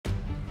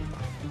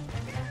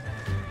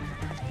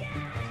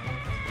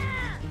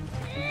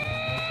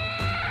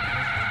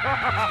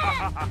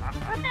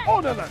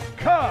Honourless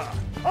cur!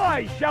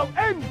 I shall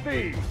end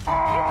thee! You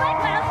might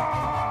well!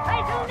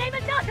 I shall name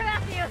a daughter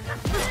after you!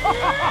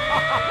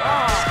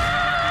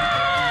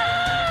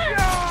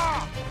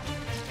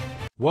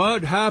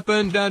 What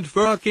happened and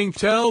fucking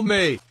tell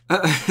me?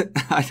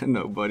 I don't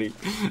know, buddy.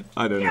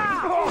 I don't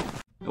know.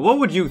 What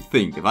would you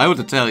think if I were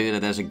to tell you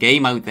that there's a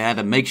game out there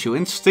that makes you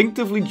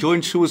instinctively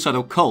join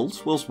suicidal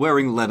cults whilst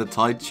wearing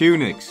leather-tied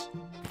tunics?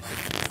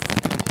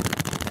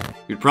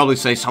 You'd probably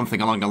say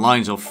something along the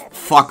lines of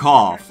fuck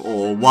off,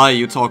 or why are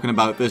you talking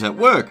about this at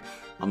work?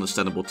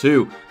 Understandable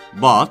too,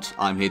 but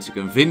I'm here to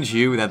convince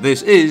you that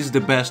this is the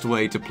best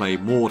way to play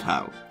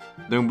Mordhau.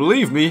 Don't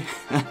believe me?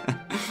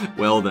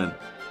 Well then.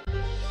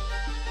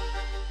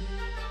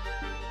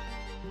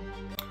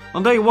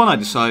 On day 1 I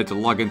decided to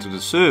log into the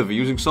server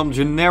using some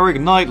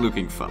generic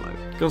knight-looking fellow.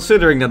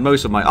 Considering that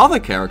most of my other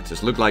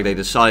characters looked like they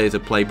decided to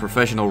play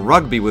professional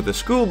rugby with the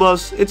school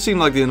bus, it seemed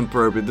like the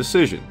inappropriate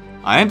decision.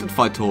 I entered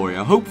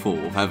Vytoria hopeful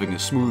of having a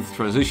smooth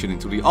transition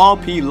into the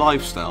RP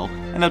lifestyle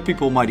and that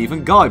people might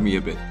even guide me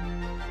a bit.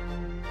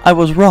 I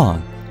was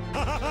wrong.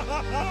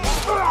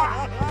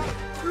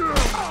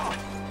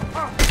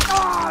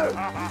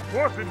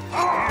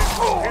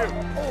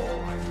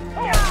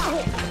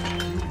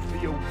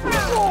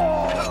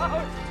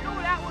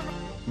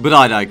 But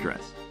I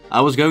digress.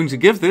 I was going to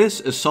give this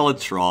a solid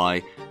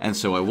try, and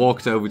so I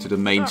walked over to the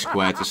main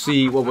square to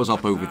see what was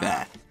up over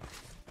there.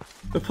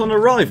 Upon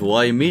arrival,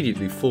 I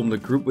immediately formed a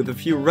group with a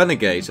few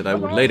renegades that I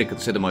would later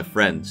consider my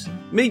friends.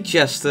 Meet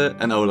Jester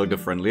and Oleg the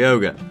Friendly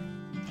Ogre.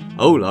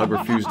 Oleg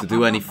refused to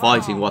do any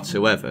fighting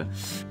whatsoever,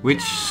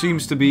 which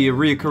seems to be a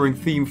reoccurring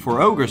theme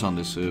for ogres on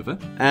this server,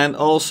 and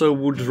also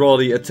would draw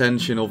the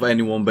attention of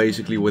anyone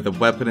basically with a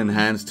weapon in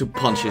hand to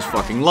punch his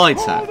fucking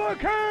lights out.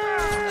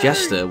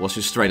 Jester was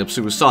just straight up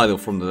suicidal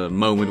from the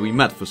moment we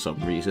met for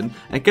some reason,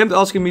 and kept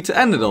asking me to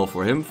end it all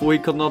for him, for he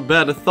could not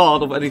bear the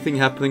thought of anything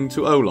happening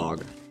to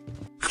Oleg.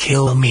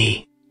 Kill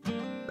me.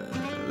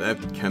 That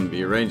can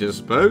be arranged, I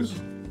suppose.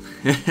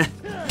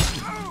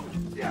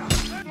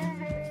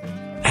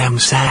 I'm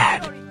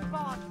sad.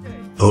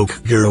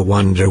 Ogre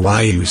wonder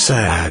why you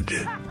sad.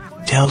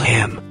 Tell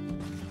him.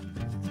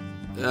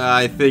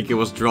 I think it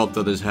was dropped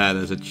on his head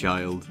as a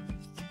child.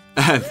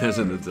 And as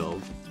an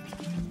adult.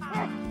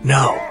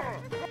 No.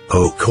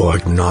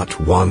 Ogre not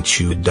want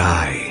you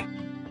die.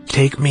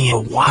 Take me a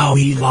while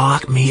he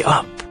lock me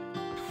up.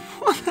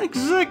 What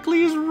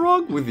exactly is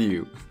wrong with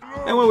you?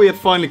 And when we had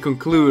finally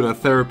concluded our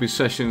therapy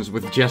sessions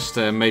with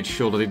Jester and made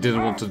sure that he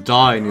didn't want to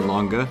die any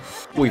longer,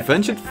 we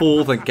ventured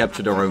forth and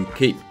captured our own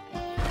keep.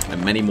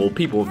 And many more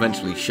people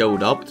eventually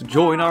showed up to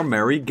join our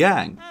merry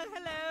gang.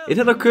 It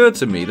had occurred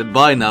to me that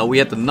by now we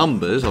had the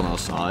numbers on our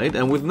side,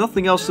 and with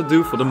nothing else to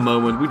do for the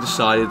moment we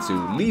decided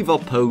to leave our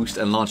post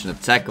and launch an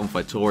attack on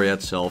Vytoria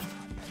itself,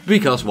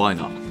 because why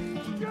not?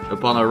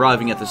 Upon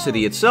arriving at the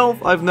city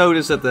itself, I've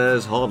noticed that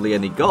there's hardly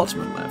any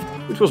guardsmen left.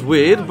 Which was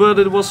weird, but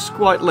it was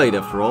quite late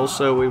after all,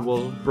 so it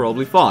was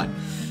probably fine.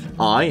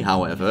 I,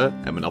 however,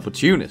 am an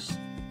opportunist.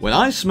 When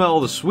I smell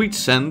the sweet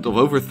scent of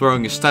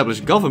overthrowing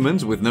established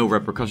governments with no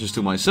repercussions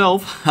to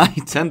myself, I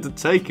tend to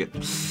take it.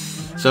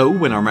 So,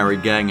 when our merry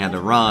gang had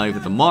arrived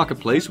at the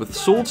marketplace with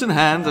swords in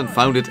hand and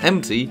found it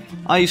empty,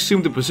 I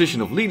assumed a position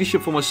of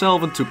leadership for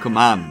myself and took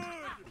command.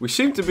 We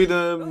seem to be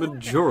the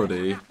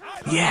majority.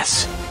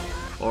 Yes.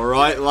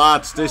 Alright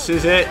lads, this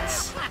is it.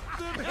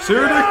 To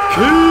the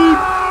keep!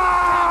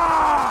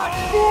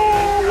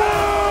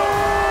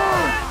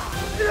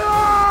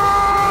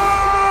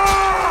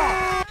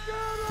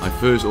 My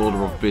first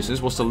order of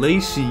business was to lay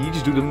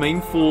siege to the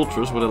main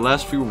fortress where the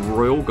last few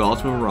royal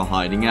guardsmen were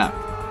hiding out.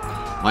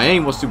 My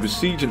aim was to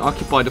besiege and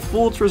occupy the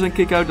fortress and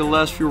kick out the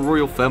last few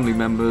royal family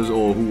members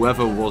or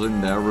whoever was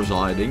in there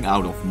residing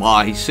out of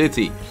my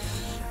city.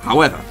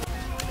 However,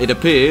 it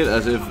appeared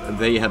as if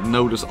they had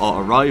noticed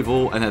our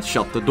arrival and had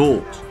shut the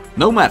doors.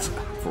 No matter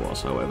for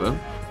us, however,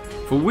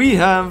 for we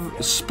have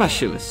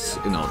specialists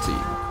in our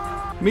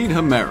team. Meet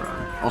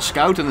Heya, our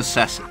scout and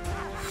assassin.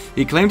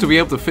 He claimed to be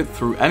able to fit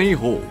through any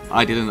hole.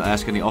 I didn't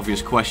ask any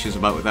obvious questions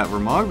about that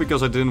remark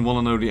because I didn't want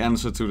to know the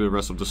answer to the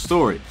rest of the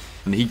story.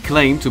 And he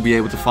claimed to be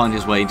able to find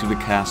his way into the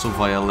castle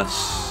via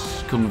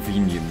less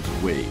convenient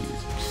ways.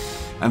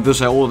 And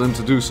thus I ordered him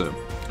to do so.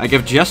 I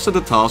gave Jester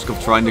the task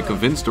of trying to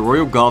convince the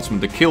royal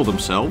guardsmen to kill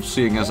themselves,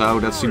 seeing as how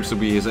that seems to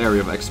be his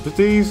area of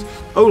expertise.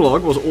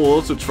 Oleg was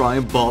ordered to try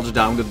and barge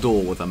down the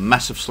door with a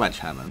massive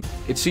sledgehammer.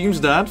 It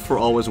seems that, for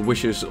all his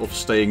wishes of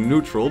staying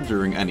neutral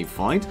during any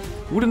fight,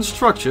 wooden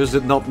structures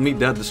did not meet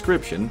that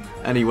description,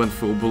 and he went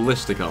full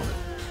ballistic on it.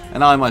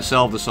 And I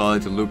myself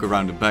decided to look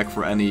around the back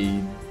for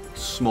any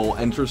small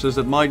entrances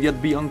that might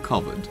yet be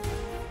uncovered.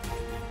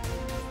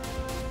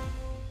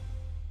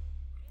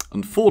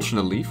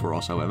 Unfortunately for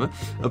us, however,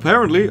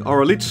 apparently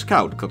our elite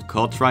scout got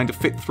caught trying to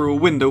fit through a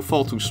window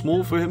far too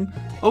small for him.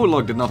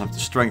 Oleg did not have the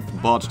strength to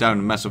barge down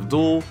a massive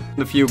door, and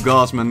a few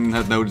guardsmen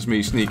had noticed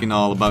me sneaking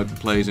all about the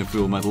place in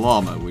full metal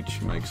armor,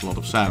 which makes a lot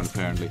of sound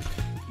apparently.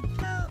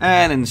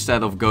 And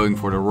instead of going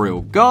for the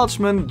royal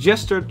guardsman,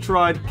 Jester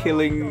tried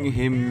killing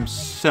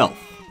himself.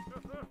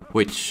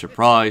 Which,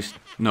 surprise,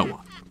 No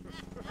one.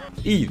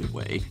 Either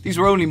way, these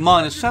were only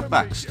minor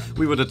setbacks.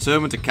 We were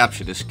determined to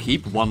capture this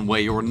keep one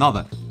way or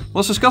another.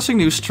 Whilst discussing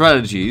new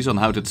strategies on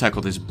how to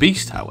tackle this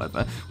beast,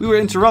 however, we were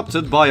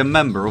interrupted by a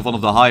member of one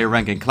of the higher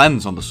ranking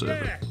clans on the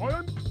server.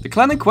 The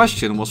clan in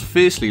question was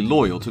fiercely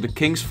loyal to the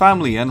king's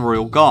family and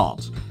royal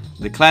guards.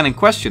 The clan in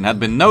question had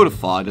been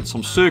notified that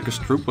some circus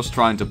troupe was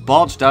trying to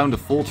barge down the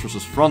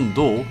fortress's front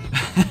door,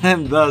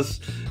 and thus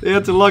they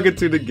had to log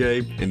into the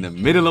game in the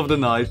middle of the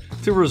night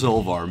to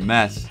resolve our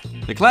mess.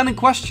 The clan in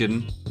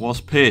question was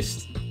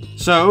pissed.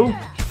 So,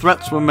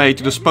 threats were made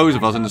to dispose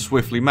of us in a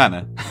swiftly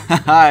manner.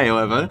 I,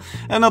 however,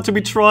 am not to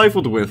be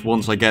trifled with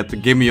once I get the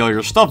gimme all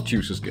your stuff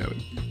juices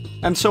going.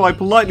 And so I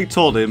politely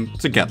told him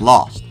to get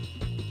lost.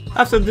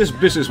 After this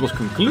business was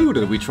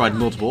concluded, we tried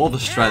multiple other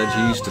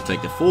strategies to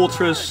take the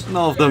fortress.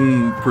 None of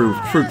them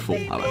proved fruitful,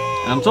 however.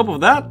 And on top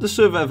of that, the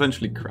server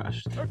eventually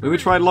crashed. When we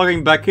tried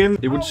logging back in,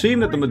 it would seem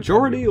that the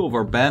majority of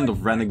our band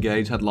of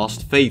renegades had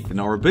lost faith in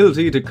our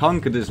ability to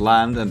conquer this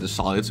land and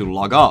decided to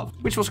log off.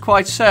 Which was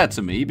quite sad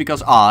to me,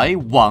 because I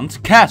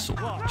want castle.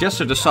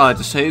 Jester decided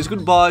to say his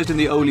goodbyes in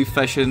the only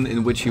fashion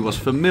in which he was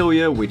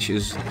familiar, which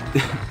is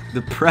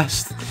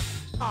depressed.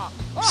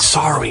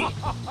 Sorry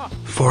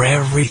for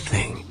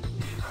everything.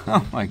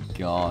 Oh my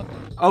god.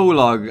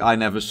 Olog I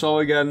never saw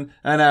again,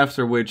 and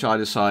after which I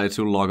decided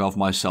to log off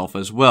myself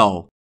as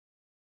well.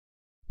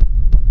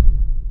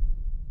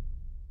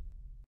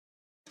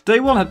 Day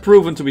 1 had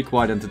proven to be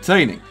quite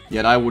entertaining,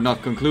 yet I would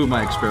not conclude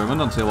my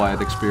experiment until I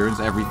had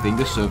experienced everything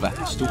the server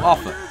has to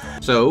offer.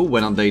 So,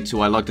 when on day 2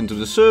 I logged into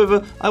the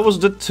server, I was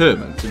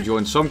determined to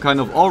join some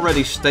kind of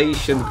already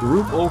stationed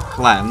group or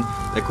clan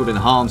that could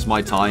enhance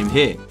my time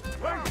here.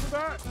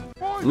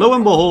 Lo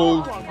and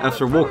behold,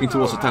 after walking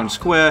towards the town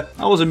square,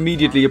 I was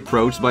immediately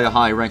approached by a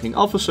high-ranking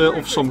officer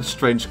of some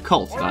strange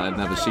cult that I had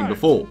never seen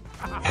before.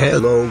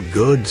 Hello,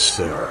 good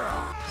sir.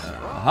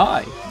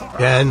 Hi.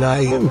 Can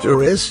I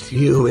interest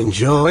you in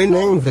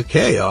joining the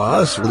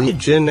Chaos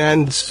Legion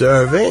and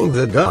serving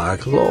the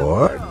Dark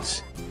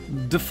Lords?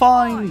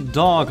 Define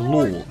Dark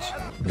Lords.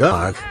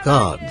 Dark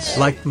gods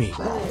like me.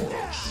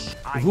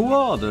 Who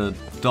are the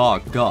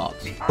Dark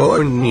Gods?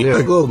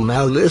 Ornirgo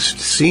Malist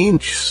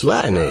Sinch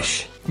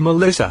Slanish.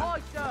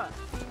 Melissa.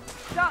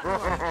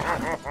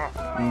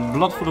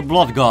 Blood for the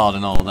Blood God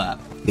and all that.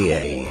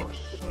 Yay.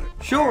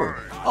 Sure,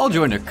 I'll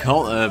join a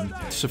cult, a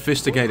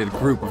sophisticated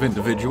group of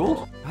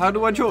individuals. How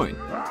do I join?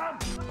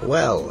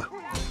 Well,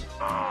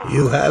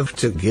 you have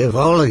to give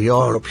all of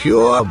your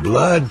pure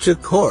blood to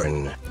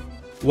Korn.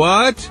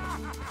 What?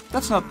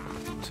 That's not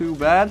too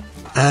bad.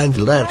 And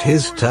let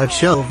his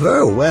touch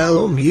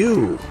overwhelm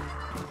you.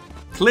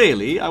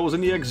 Clearly, I was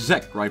in the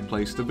exact right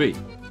place to be.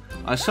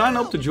 I signed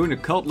up to join a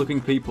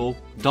cult-looking people,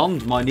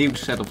 donned my new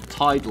set of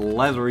tight,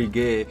 leathery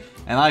gear,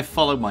 and I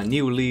followed my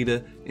new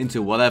leader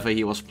into whatever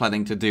he was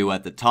planning to do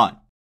at the time.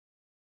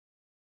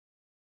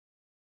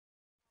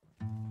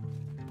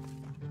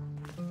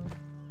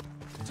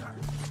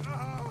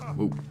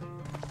 Ooh.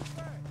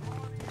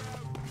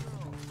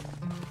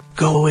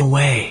 Go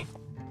away.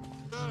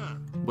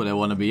 But I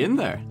want to be in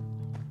there.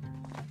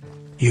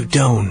 You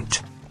don't.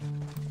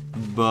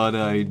 But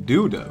I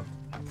do, though.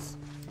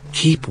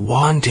 Keep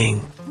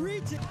wanting.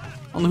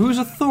 On whose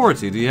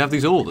authority do you have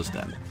these orders,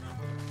 then?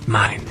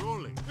 Mine.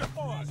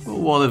 Well,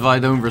 what if I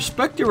don't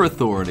respect your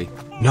authority?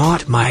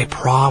 Not my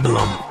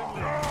problem.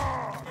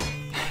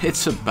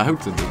 It's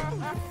about to be.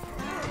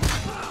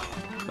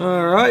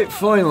 Alright,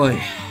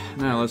 finally.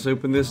 Now let's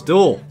open this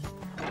door.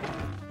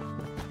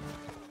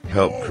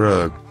 Help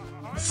Krug.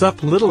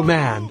 Sup, little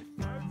man?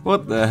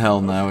 What the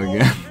hell now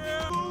again?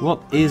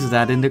 What is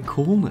that in the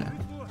corner?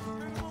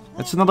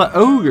 It's another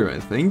ogre, I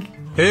think.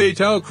 Hey,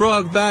 tell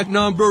Krug that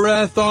number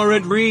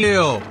aren't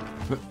real.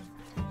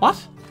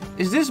 What?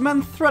 Is this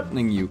man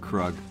threatening you,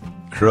 Krug?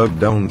 Krug,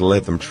 don't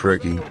let them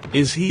trick you.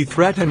 Is he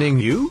threatening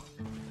you?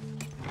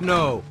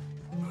 No.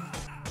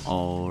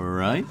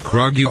 Alright.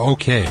 Krug, you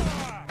okay?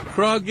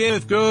 Krug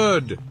is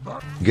good.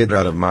 Get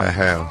out of my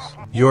house.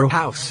 Your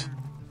house.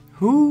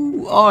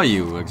 Who are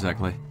you,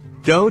 exactly?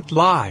 Don't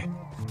lie.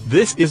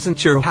 This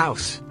isn't your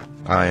house.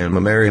 I am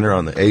a mariner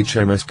on the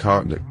HMS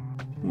Cognic.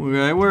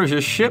 Okay, where's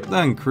your ship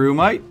then,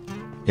 crewmate?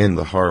 In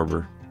the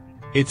harbor.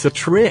 It's a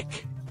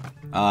trick.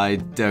 I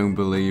don't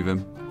believe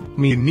him.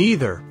 Me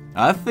neither.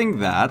 I think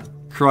that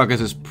Krug is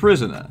his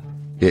prisoner.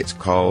 It's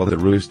called the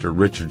Rooster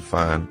Richard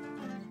Fine.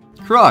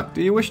 Krug,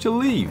 do you wish to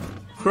leave?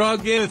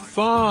 Krug is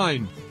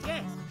fine.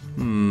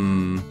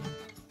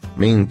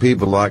 Mean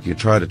people like you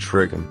try to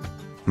trick him.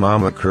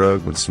 Mama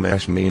Krug would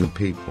smash mean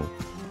people.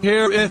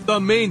 Here is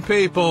the mean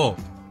people.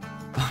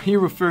 Are you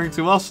referring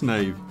to us,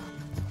 Knave?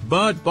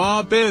 But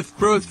Bob is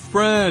Krug's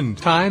friend.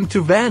 Time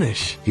to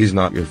vanish. He's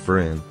not your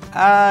friend.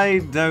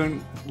 I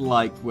don't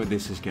like where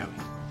this is going.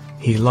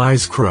 He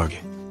lies, Krug.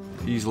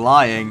 He's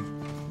lying.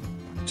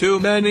 Too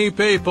many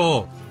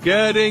people.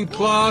 Getting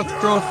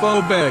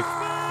claustrophobic.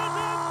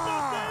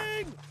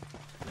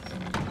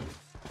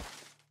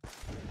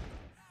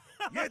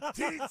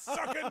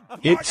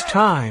 It's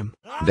time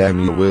Damn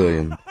you,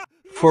 William.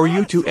 for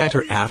you to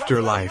enter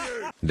afterlife.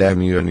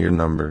 Damn you and your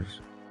numbers.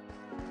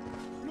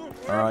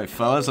 Alright,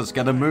 fellas, let's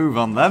get a move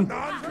on then.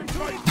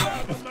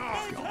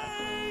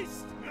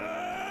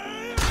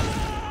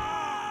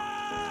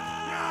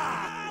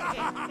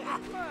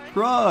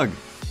 Krug!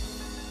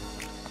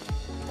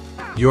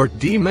 Your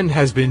demon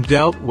has been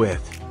dealt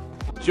with.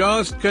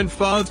 Just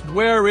confused,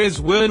 where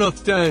is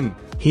Winston?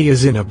 He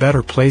is in a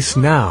better place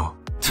now.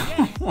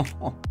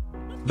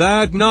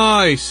 That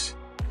nice.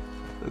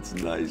 That's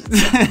nice.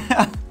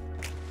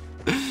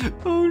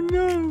 Oh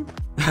no.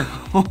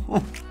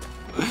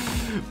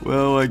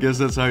 Well, I guess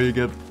that's how you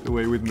get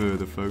away with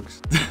murder,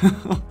 folks.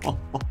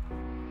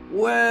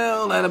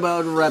 Well, that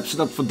about wraps it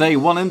up for day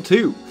 1 and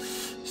 2.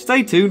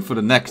 Stay tuned for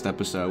the next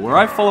episode, where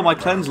I follow my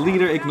clan's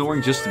leader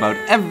ignoring just about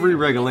every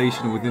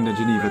regulation within the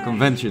Geneva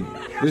Convention.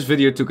 This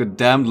video took a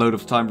damn load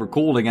of time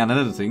recording and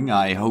editing,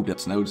 I hope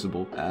that's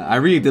noticeable. I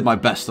really did my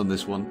best on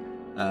this one.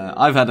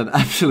 I've had an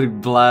absolute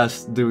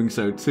blast doing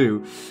so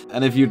too.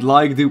 And if you'd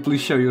like, do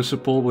please show your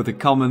support with a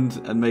comment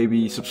and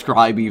maybe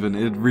subscribe even,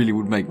 it really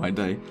would make my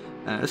day.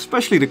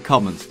 Especially the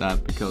comments,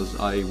 because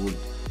I would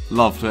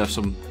love to have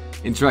some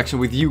interaction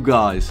with you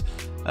guys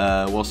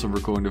whilst I'm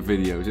recording the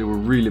videos. It will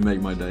really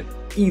make my day.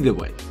 Either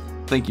way,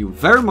 thank you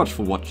very much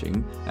for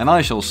watching, and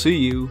I shall see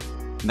you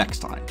next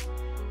time.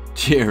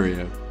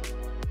 Cheerio.